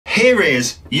here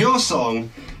is your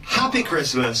song, Happy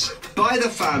Christmas, by The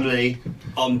Famileigh,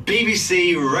 on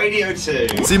BBC Radio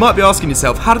 2. So you might be asking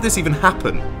yourself, how did this even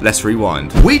happen? Let's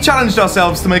rewind. We challenged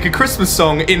ourselves to make a Christmas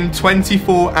song in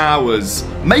 24 hours,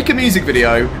 make a music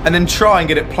video, and then try and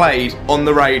get it played on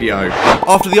the radio.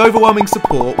 After the overwhelming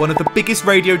support, one of the biggest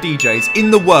radio DJs in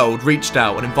the world reached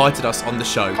out and invited us on the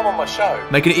show. Come on my show.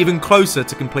 Making it even closer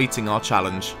to completing our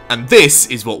challenge. And this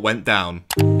is what went down.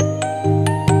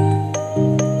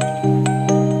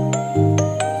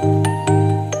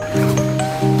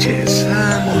 Cheers.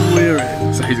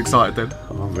 So he's excited then?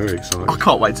 Oh, I'm very excited. I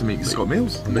can't wait to meet Scott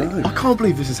Mills. I can't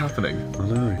believe this is happening. I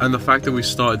know. And the fact that we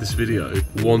started this video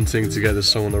wanting to get this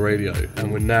song on the radio,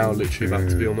 and we're now literally about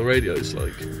to be on the radio, it's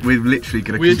like... We're literally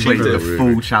going to complete the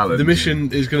full challenge. The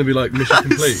mission is going to be like mission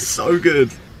complete. So good.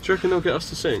 Do you reckon they'll get us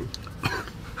to sing?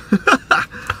 I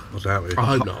doubt it. I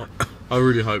hope not. I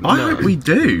really hope not. I hope we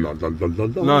do.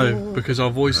 No, because our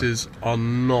voices are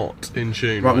not in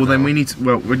tune. Right, well then we need to,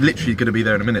 well, we're literally going to be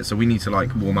there in a minute, so we need to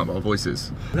like warm up our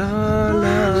voices.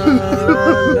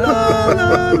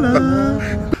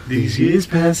 These years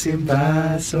passing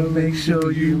by, so make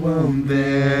sure you won't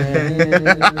there. Do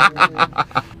you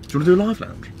want to do a live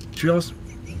lounge? Should we ask?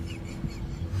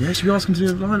 Yeah, should we ask him to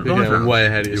do a live You're getting lounge? way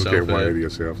ahead of yourself. You'll get way ahead of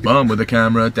yourself. Mum with the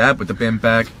camera, Dad with the bin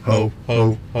bag. Ho,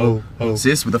 ho, ho, ho.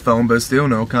 Sis with the phone, but still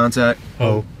no contact.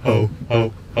 Ho, ho,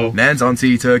 ho, ho. Nan's on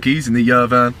tea turkeys in the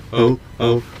oven. Ho,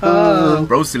 ho, ho.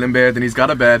 Bro's still in bed and he's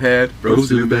got a bad head. Bro's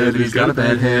still in bed and he's got a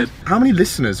bad head. How many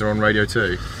listeners are on Radio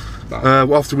 2?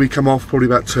 Well, after we come off, probably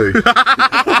about 2.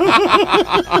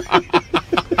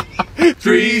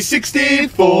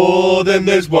 364, then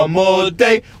there's one more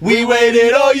day. We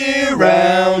waited all year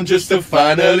round just to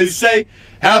finally say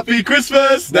Happy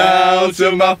Christmas now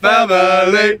to my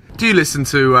family. Do you listen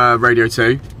to Radio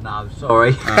 2? No,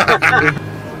 sorry.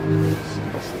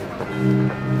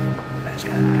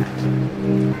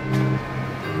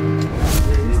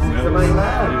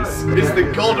 It's the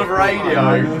god of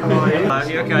radio.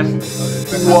 You okay?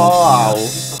 Wow.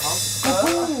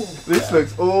 This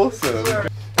looks awesome.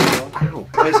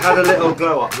 It's had a little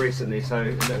glow up recently, so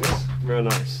it looks real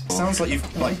nice. Sounds like you've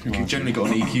generally got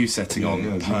an EQ setting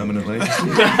on permanently. I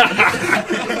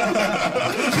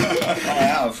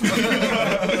have.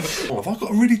 Have I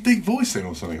got a really deep voice then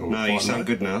or something? Or No, you sound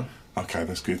good now. Okay,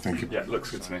 that's good, thank you. Yeah,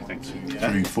 looks good to me, thanks.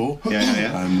 3, 4.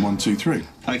 Yeah. And 1, 2, 3.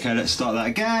 Okay, let's start that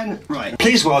again. Right.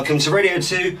 Please welcome to Radio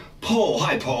 2, Paul.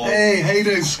 Hi, Paul. Hey, how you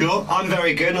doing, Scott? I'm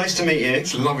very good. Nice to meet you.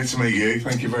 It's lovely to meet you.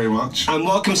 Thank you very much. And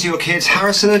welcome to your kids,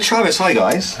 Harrison and Travis. Hi,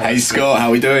 guys. Hey Scott,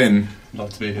 how we doing?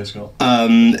 Love to be here, Scott.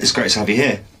 It's great to have you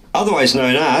here. Otherwise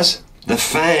known as The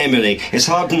Famileigh. It's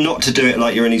hard not to do it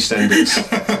like you're in EastEnders.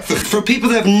 For people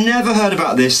that have never heard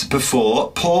about this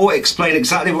before, Paul, explain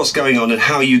exactly what's going on and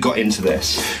how you got into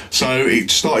this. So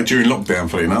it started during lockdown,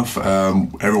 funny enough.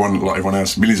 Everyone, like everyone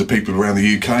else, millions of people around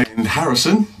the UK. And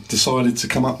Harrison decided to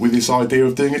come up with this idea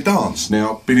of doing a dance.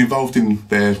 Now, I've been involved in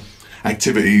their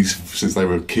activities since they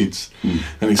were kids.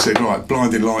 And he said, right,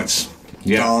 blinding lights,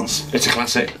 dance. It's a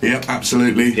classic. Yep,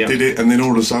 absolutely. Yep. Did it, and then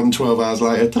all of a sudden, 12 hours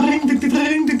later, ding, ding, ding,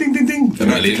 ding, ding, ding, ding, ding. The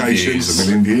notifications, a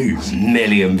million views.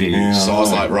 Million views. Yeah, So I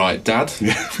was like, right, Dad,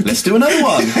 let's do another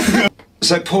one.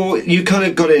 So, Paul, you kind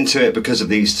of got into it because of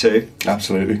these two.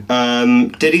 Absolutely.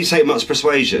 Did he take much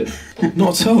persuasion?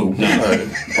 Not at all. No.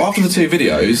 After the 2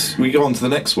 videos, we go on to the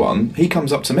next one. He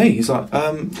comes up to me. He's like,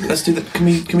 let's do that. Can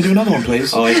we do another one,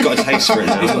 please? Oh, he's got a taste for it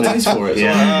now. He's got a taste for it. So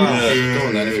Yeah. go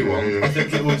on then if you want. I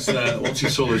think it was once he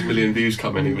saw those million views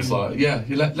coming, he was like, "Yeah,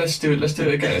 let's do it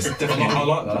again." It's definitely, I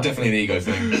like that. Definitely an ego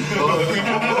thing.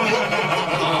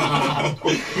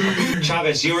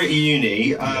 Travis, you're at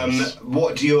uni.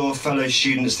 What do your fellow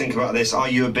students think about this? Are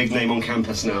you a big name on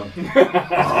campus now?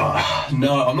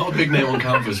 No, I'm not a big name on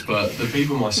campus, but the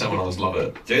people in my seminars love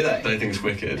it. Do they? They think it's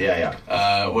wicked. Yeah.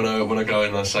 When I go in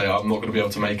and I say I'm not going to be able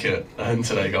to make it, and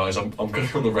today, guys, I'm going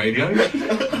on the radio.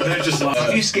 They're just like,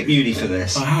 Have you skipped uni for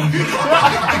this?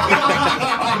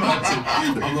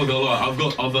 I'm not gonna lie. I've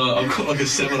got like a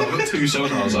seminar. I've got 2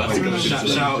 seminars. I have to go to. Shout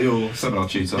out your seminar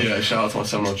tutor. Yeah, shout out to my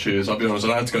seminar tutors. I'll be honest,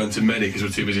 I had to go into many because we're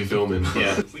too busy filming.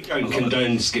 Yeah. We don't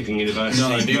condone skipping university. No,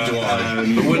 neither do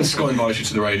I. But when Scott invites you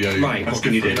to the radio, Right, what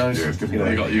can you do? You got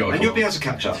And you'll be able to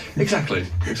catch up. Exactly.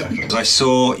 I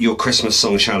saw your Christmas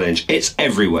song challenge. It's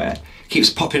everywhere. Keeps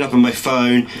popping up on my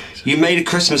phone. You made a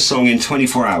Christmas song in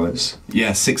 24 hours.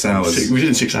 Yeah, 6 hours. We did it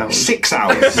in 6 hours. 6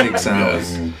 hours. 6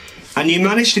 hours. And you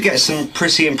managed to get some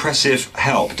pretty impressive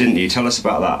help, didn't you? Tell us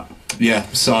about that. Yeah,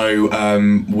 so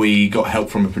we got help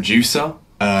from a producer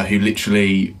who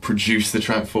literally produced the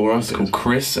track for us, called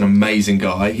Chris, an amazing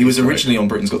guy. He was originally on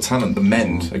Britain's Got Talent, The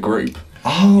Mend, a group.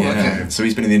 Oh, Yeah. okay. So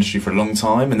he's been in the industry for a long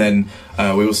time, and then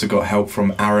we also got help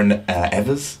from Aaron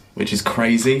Evers, which is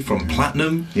crazy, from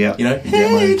Platinum. Yeah. You know?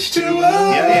 H2O.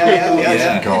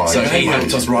 Yeah. God, So he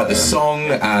helped us write the song,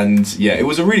 and yeah, it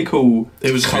was a really cool,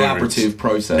 collaborative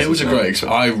process. It was a great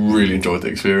experience. I really enjoyed the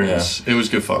experience. It was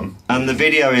good fun. And the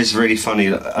video is really funny,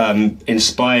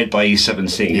 inspired by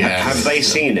E17. Yes. Have they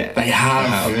seen it? They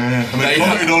have. Yeah, I mean, they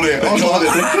commented on it. I was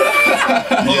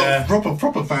like,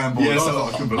 proper fanboy. Yeah, so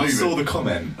I couldn't I believe saw it. the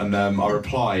comment, and I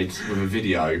replied with a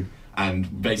video.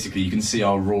 And basically, you can see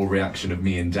our raw reaction of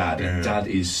me and Dad, and Dad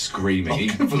is screaming. I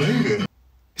couldn't believe it.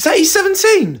 Is that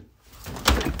E17?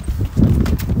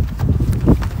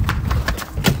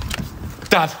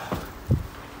 Dad,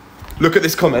 look at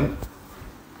this comment.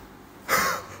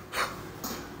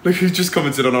 Look who just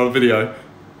commented on our video.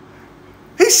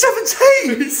 He's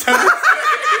 17! He's 17!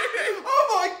 Oh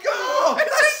my god!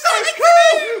 That's so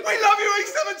cool! We love you,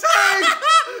 E17! Stay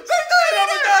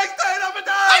another day! Stay another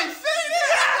day! I've seen it!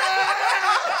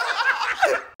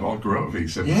 I grew up with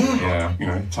E17. Yeah. You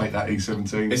know, take that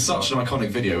E17. It's such an iconic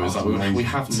video. It's like we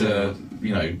have to,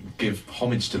 you know, give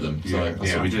homage to them. So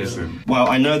that's what we did. Well,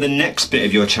 I know the next bit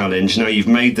of your challenge, now you've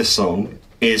made the song,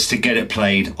 is to get it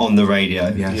played on the radio.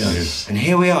 Yes. And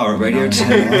here we are at Radio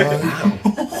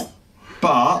 2.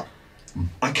 But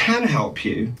I can help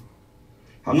you.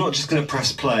 I'm not just going to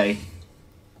press play.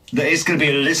 There is going to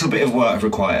be a little bit of work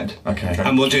required. Okay.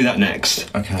 And we'll do that next.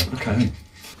 Okay.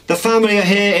 The family are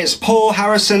here. It's Paul,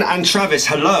 Harrison and Travis.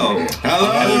 Hello.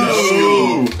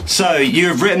 Hello. So, you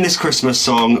have written this Christmas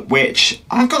song, which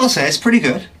I've got to say is pretty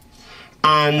good.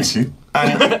 And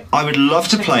I would love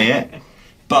to play it,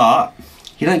 but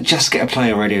you don't just get a play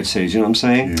on Radio 2, do you know what I'm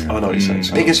saying? Yeah. I know what you're saying.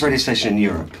 Biggest radio station in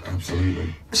Europe.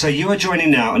 Absolutely. So you are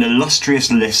joining now an illustrious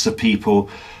list of people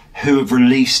who have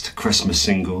released Christmas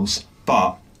singles,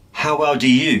 but how well do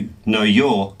you know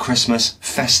your Christmas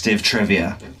festive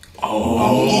trivia?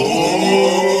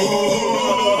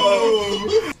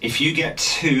 If you get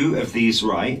 2 of these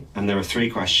right, and there are 3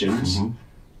 questions, I'm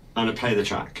going to play the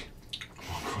track,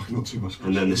 Not too much.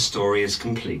 and then the story is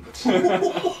complete.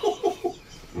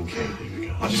 Okay.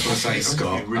 I just want to say,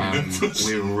 Scott,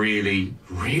 we're really,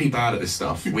 really bad at this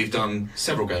stuff. We've done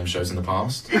several game shows in the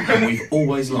past, and we've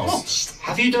always lost.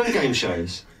 Have you done game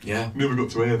shows? Yeah, Never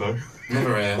got to air though.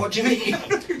 never air. What do you mean?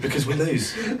 Because we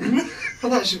lose.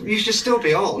 Well, you should still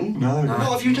be on. No.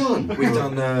 What have you done? We've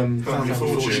done Family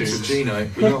Fortunes with Gino.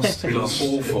 We lost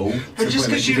awful. But just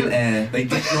because you didn't air, they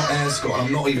did not air, Scott.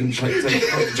 I'm not even joking.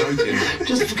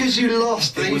 just because you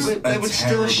lost, they would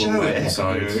still show it.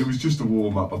 Episode. It was just a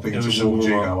warm up. I think It was to a warm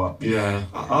warm-up. Gino up. Yeah,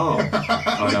 Oh,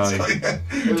 I know.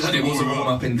 And it was a warm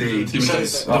up indeed. This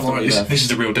is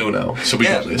the real deal now. So we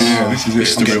got this. Yeah, this is it. This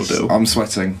is the real deal. I'm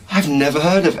sweating. I've never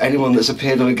heard of anyone that's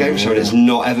appeared on a game show and has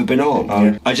not ever been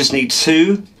on. I just need 2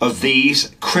 of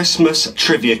these Christmas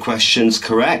trivia questions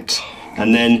correct,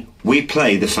 and then we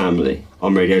play The Family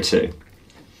on Radio 2.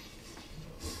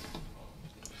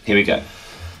 Here we go.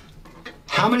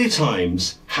 How many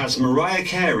times has Mariah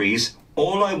Carey's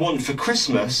All I Want for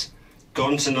Christmas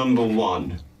gone to number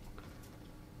 1?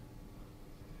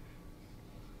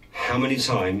 How many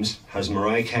times has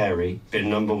Mariah Carey been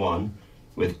number 1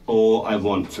 with All I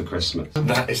Want for Christmas?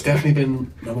 That it's definitely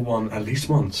been number 1 at least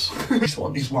once. At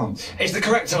least once. It's the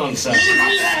correct answer.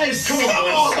 Yes! Come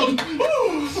on!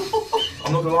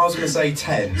 I'm not gonna lie, I was gonna say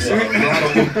 10, so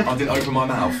I didn't open my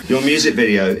mouth. Your music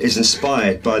video is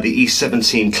inspired by the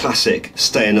E17 classic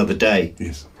Stay Another Day.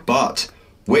 Yes. But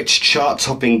which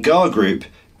chart-topping girl group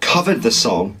covered the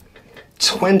song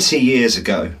 20 years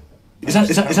ago? Is that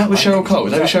with Cheryl Cole?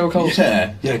 Is that with Cheryl Cole?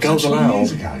 Yeah, Girls Aloud.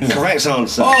 Correct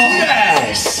answer. Oh,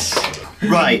 yes!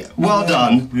 Right, well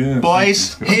done. Yeah.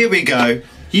 Boys, here we go.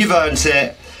 You've earned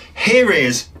it. Here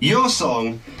is your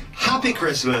song, Happy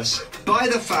Christmas, by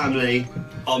The Family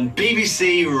on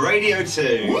BBC Radio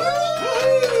 2.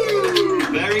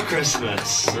 Merry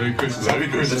Christmas. Merry Christmas. Merry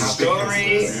The Christmas. story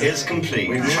is complete.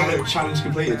 Challenge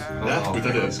completed. Yeah, We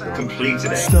did it.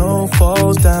 completed it. Snow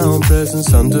falls down,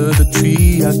 presents under the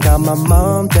tree. I got my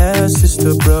mom, dad,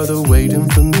 sister, brother waiting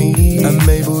for me. And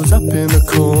Mabel's up in the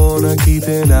corner,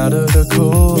 keeping out of the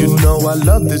cold. You know I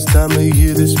love this time of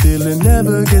year, this feeling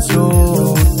never gets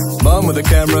old. Mom with the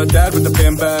camera, dad with the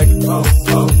pen bag.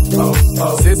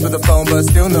 Sis with the phone, but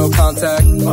still no contact.